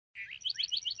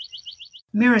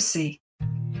Miracy.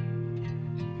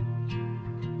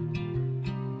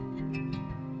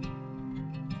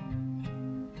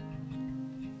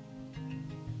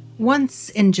 Once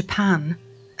in Japan,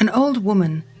 an old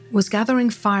woman was gathering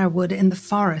firewood in the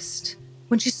forest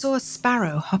when she saw a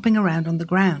sparrow hopping around on the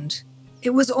ground. It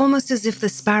was almost as if the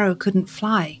sparrow couldn't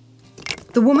fly.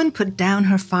 The woman put down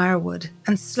her firewood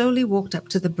and slowly walked up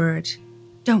to the bird.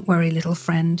 "Don't worry, little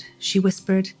friend," she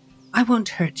whispered. "I won't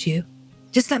hurt you.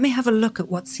 Just let me have a look at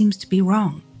what seems to be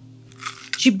wrong."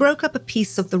 She broke up a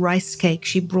piece of the rice cake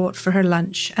she brought for her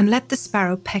lunch and let the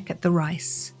sparrow peck at the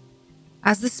rice.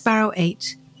 As the sparrow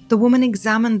ate, the woman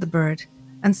examined the bird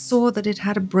and saw that it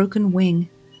had a broken wing.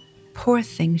 "Poor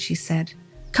thing," she said.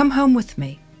 "Come home with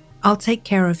me. I'll take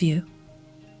care of you."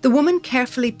 The woman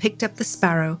carefully picked up the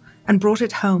sparrow and brought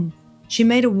it home. She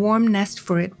made a warm nest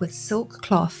for it with silk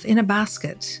cloth in a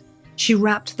basket. She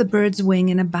wrapped the bird's wing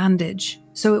in a bandage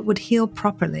so it would heal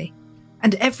properly.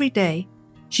 And every day,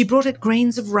 she brought it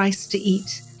grains of rice to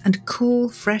eat and cool,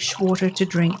 fresh water to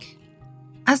drink.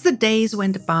 As the days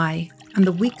went by and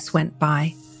the weeks went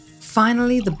by,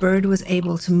 finally the bird was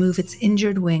able to move its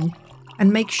injured wing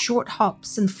and make short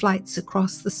hops and flights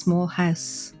across the small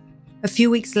house. A few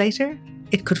weeks later,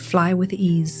 it could fly with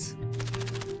ease.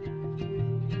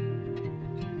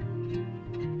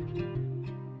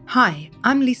 Hi,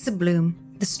 I'm Lisa Bloom,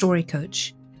 the Story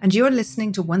Coach, and you're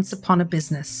listening to Once Upon a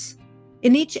Business.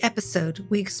 In each episode,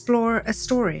 we explore a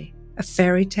story, a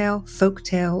fairy tale, folk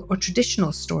tale, or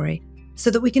traditional story,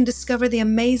 so that we can discover the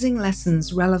amazing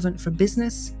lessons relevant for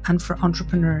business and for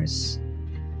entrepreneurs.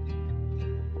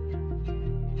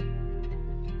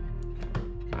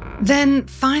 Then,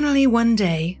 finally one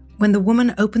day, when the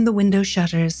woman opened the window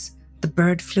shutters, the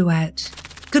bird flew out.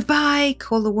 "Goodbye,"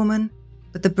 called the woman,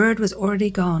 but the bird was already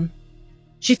gone.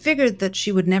 She figured that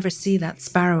she would never see that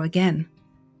sparrow again,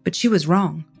 but she was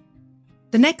wrong.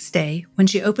 The next day, when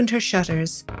she opened her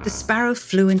shutters, the sparrow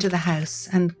flew into the house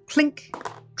and, clink,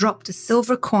 dropped a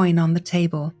silver coin on the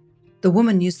table. The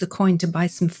woman used the coin to buy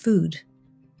some food.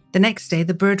 The next day,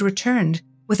 the bird returned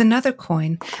with another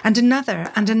coin and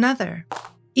another and another.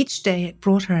 Each day, it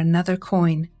brought her another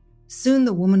coin. Soon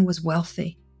the woman was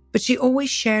wealthy, but she always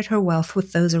shared her wealth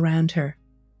with those around her.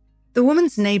 The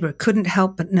woman's neighbor couldn't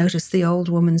help but notice the old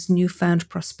woman's newfound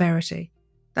prosperity.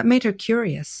 That made her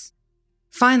curious.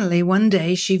 Finally, one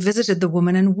day, she visited the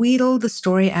woman and wheedled the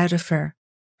story out of her.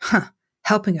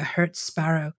 Helping a hurt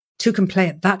sparrow. Two can play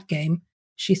at that game,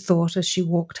 she thought as she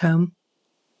walked home.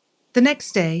 The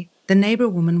next day, the neighbor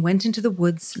woman went into the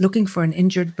woods looking for an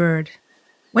injured bird.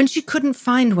 When she couldn't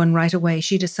find one right away,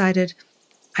 she decided,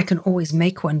 "I can always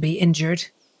make one be injured."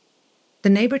 The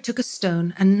neighbor took a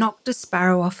stone and knocked a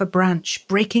sparrow off a branch,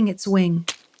 breaking its wing.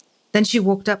 Then she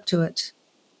walked up to it.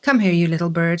 "Come here, you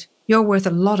little bird. You're worth a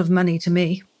lot of money to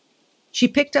me." She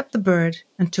picked up the bird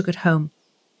and took it home.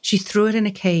 She threw it in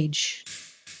a cage.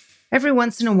 Every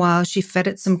once in a while, she fed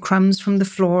it some crumbs from the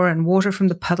floor and water from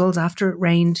the puddles after it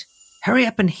rained. "Hurry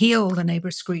up and heal," the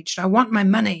neighbor screeched. "I want my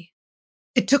money."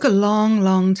 It took a long,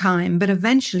 long time, but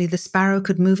eventually the sparrow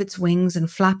could move its wings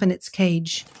and flap in its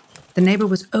cage. The neighbor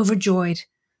was overjoyed.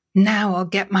 "Now I'll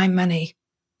get my money."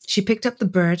 She picked up the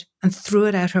bird and threw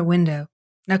it out her window.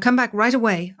 "Now come back right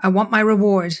away. I want my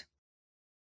reward."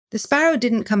 The sparrow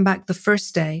didn't come back the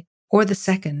first day, or the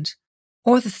second,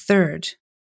 or the third.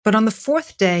 But on the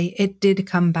fourth day, it did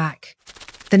come back.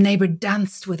 The neighbor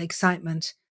danced with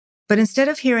excitement. But instead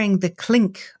of hearing the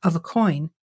clink of a coin,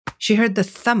 she heard the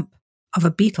thump of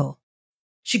a beetle.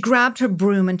 She grabbed her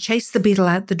broom and chased the beetle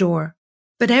out the door.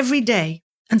 But every day,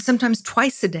 and sometimes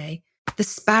twice a day, the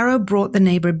sparrow brought the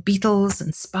neighbor beetles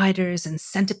and spiders and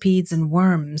centipedes and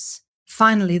worms.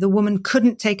 Finally, the woman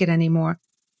couldn't take it anymore,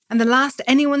 and the last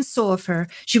anyone saw of her,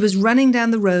 she was running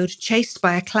down the road, chased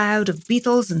by a cloud of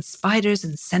beetles and spiders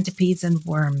and centipedes and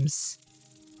worms.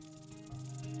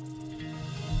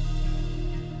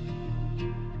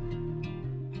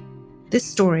 This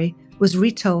story was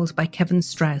retold by Kevin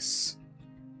Strauss.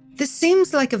 This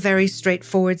seems like a very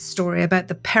straightforward story about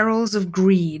the perils of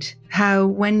greed, how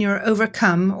when you're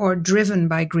overcome or driven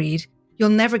by greed, you'll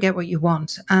never get what you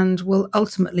want and will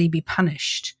ultimately be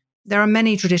punished. There are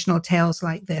many traditional tales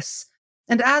like this.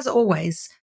 And as always,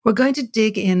 we're going to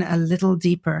dig in a little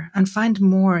deeper and find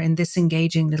more in this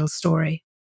engaging little story.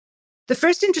 The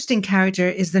first interesting character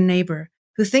is the neighbor,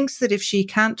 who thinks that if she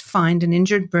can't find an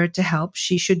injured bird to help,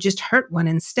 she should just hurt one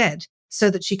instead,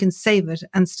 so that she can save it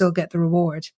and still get the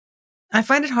reward. I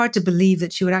find it hard to believe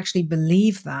that she would actually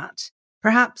believe that.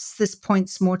 Perhaps this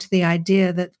points more to the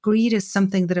idea that greed is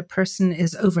something that a person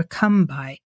is overcome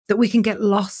by, that we can get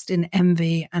lost in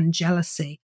envy and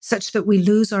jealousy, such that we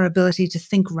lose our ability to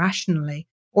think rationally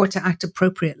or to act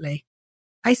appropriately.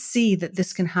 I see that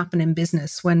this can happen in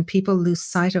business when people lose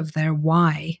sight of their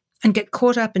why and get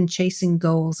caught up in chasing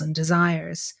goals and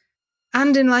desires.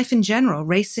 And in life in general,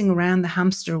 racing around the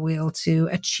hamster wheel to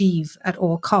achieve at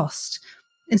all cost,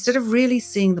 instead of really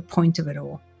seeing the point of it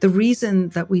all, the reason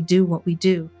that we do what we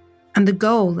do, and the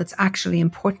goal that's actually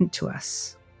important to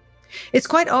us. It's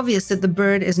quite obvious that the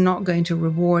bird is not going to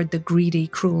reward the greedy,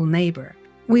 cruel neighbor.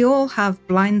 We all have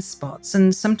blind spots,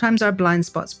 and sometimes our blind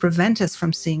spots prevent us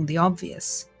from seeing the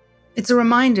obvious. It's a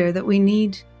reminder that we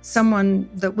need someone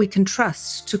that we can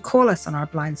trust to call us on our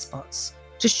blind spots,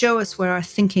 to show us where our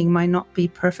thinking might not be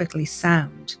perfectly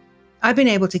sound. I've been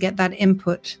able to get that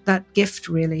input, that gift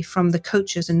really, from the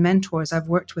coaches and mentors I've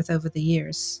worked with over the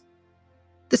years.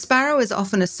 The sparrow is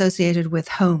often associated with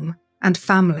home and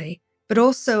family, but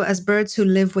also as birds who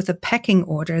live with a pecking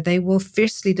order, they will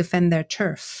fiercely defend their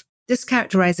turf. This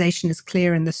characterization is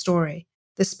clear in the story.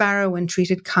 The sparrow, when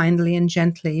treated kindly and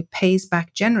gently, pays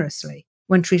back generously.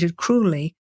 When treated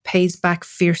cruelly, pays back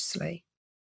fiercely.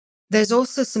 There's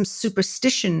also some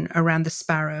superstition around the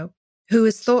sparrow, who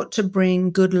is thought to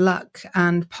bring good luck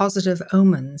and positive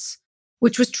omens,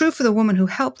 which was true for the woman who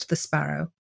helped the sparrow.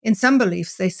 In some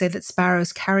beliefs, they say that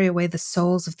sparrows carry away the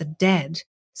souls of the dead,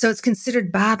 so it's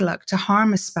considered bad luck to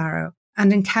harm a sparrow,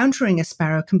 and encountering a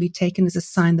sparrow can be taken as a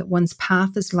sign that one's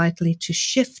path is likely to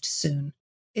shift soon.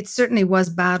 It certainly was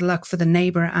bad luck for the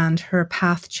neighbor, and her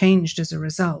path changed as a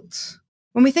result.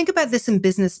 When we think about this in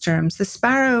business terms, the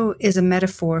sparrow is a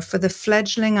metaphor for the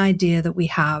fledgling idea that we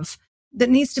have that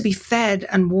needs to be fed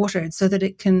and watered so that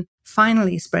it can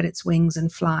finally spread its wings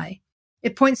and fly.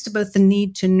 It points to both the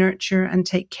need to nurture and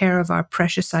take care of our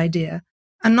precious idea,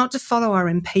 and not to follow our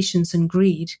impatience and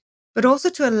greed, but also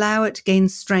to allow it to gain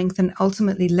strength and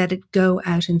ultimately let it go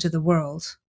out into the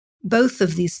world. Both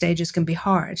of these stages can be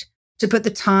hard, to put the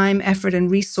time, effort,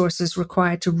 and resources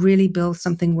required to really build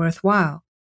something worthwhile,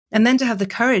 and then to have the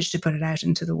courage to put it out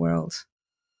into the world.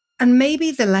 And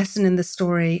maybe the lesson in the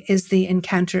story is the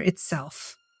encounter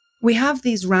itself. We have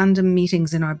these random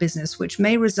meetings in our business which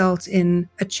may result in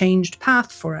a changed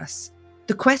path for us.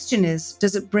 The question is,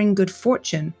 does it bring good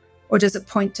fortune or does it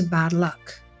point to bad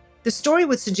luck? The story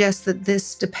would suggest that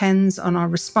this depends on our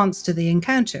response to the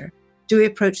encounter. Do we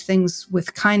approach things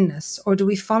with kindness or do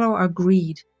we follow our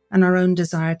greed and our own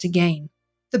desire to gain?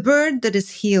 The bird that is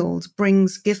healed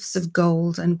brings gifts of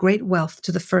gold and great wealth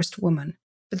to the first woman.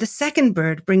 But the second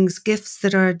bird brings gifts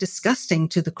that are disgusting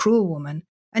to the cruel woman,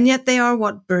 and yet they are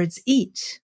what birds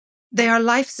eat. They are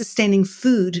life-sustaining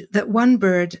food that one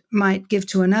bird might give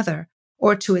to another,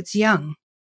 or to its young.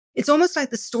 It's almost like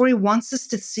the story wants us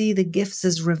to see the gifts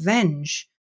as revenge,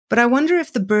 but I wonder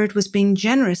if the bird was being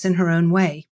generous in her own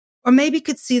way, or maybe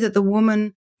could see that the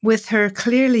woman, with her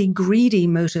clearly greedy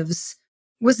motives,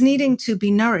 was needing to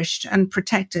be nourished and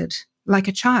protected like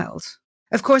a child.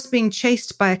 Of course, being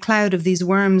chased by a cloud of these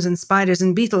worms and spiders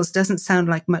and beetles doesn't sound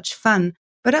like much fun,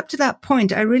 but up to that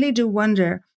point, I really do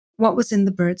wonder what was in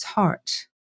the bird's heart.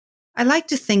 I like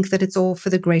to think that it's all for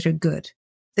the greater good,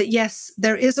 that yes,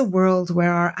 there is a world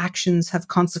where our actions have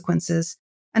consequences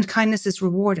and kindness is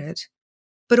rewarded,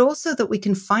 but also that we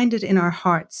can find it in our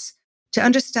hearts to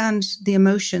understand the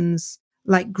emotions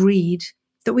like greed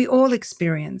that we all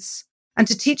experience, and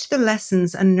to teach the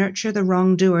lessons and nurture the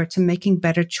wrongdoer to making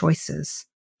better choices.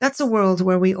 That's a world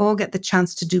where we all get the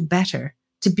chance to do better,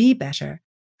 to be better,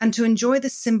 and to enjoy the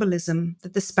symbolism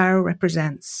that the sparrow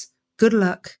represents, good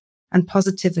luck and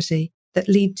positivity that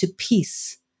lead to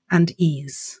peace and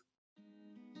ease.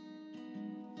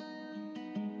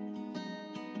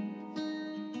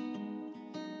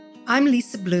 I'm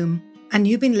Lisa Bloom, and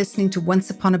you've been listening to Once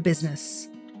Upon a Business.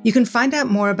 You can find out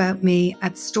more about me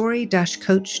at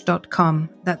story-coach.com.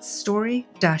 That's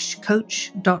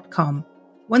story-coach.com.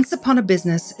 Once Upon a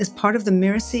Business is part of the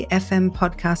Miracy FM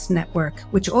podcast network,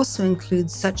 which also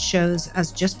includes such shows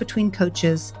as Just Between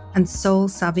Coaches and Soul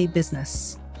Savvy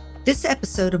Business. This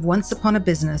episode of Once Upon a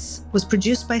Business was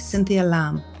produced by Cynthia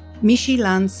Lamb. Mishi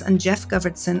Lance and Jeff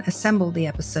Govertson assembled the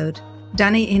episode.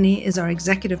 Danny Inney is our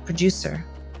executive producer.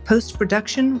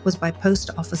 Post-production was by Post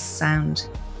Office Sound.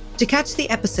 To catch the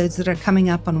episodes that are coming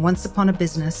up on Once Upon a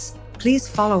Business, please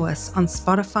follow us on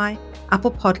Spotify,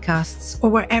 Apple Podcasts, or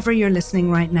wherever you're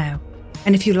listening right now.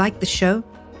 And if you like the show,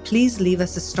 please leave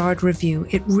us a starred review.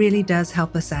 It really does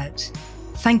help us out.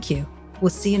 Thank you. We'll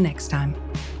see you next time.